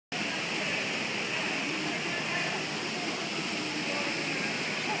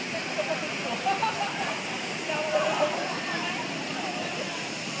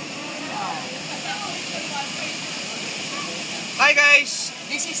guys,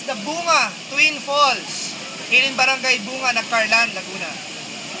 this is the Bunga Twin Falls here in Barangay Bunga, Nagcarlan, Laguna.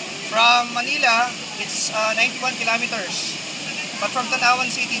 From Manila, it's 91 kilometers. But from Tanawan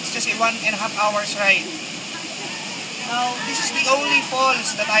City, it's just a 1.5 hours ride. Now, this is the only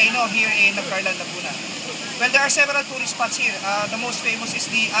falls that I know here in Nagcarlan, Laguna. Well, there are several tourist spots here. The most famous is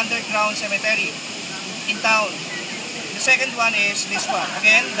the underground cemetery in town. The second one is this one.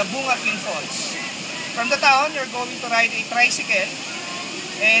 Again, the Bunga Twin Falls. From the town, you're going to ride a tricycle,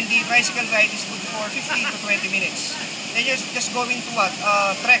 and the tricycle ride is good for 15 to 20 minutes. Then you're just going to what?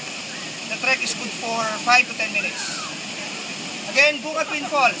 Trek. The trek is good for 5 to 10 minutes. Again, Bunga Twin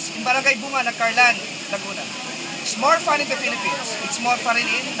Falls in Barangay Bunga, Nagcarlan, Laguna. It's more fun in the Philippines. It's more fun in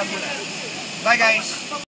Laguna. Bye guys!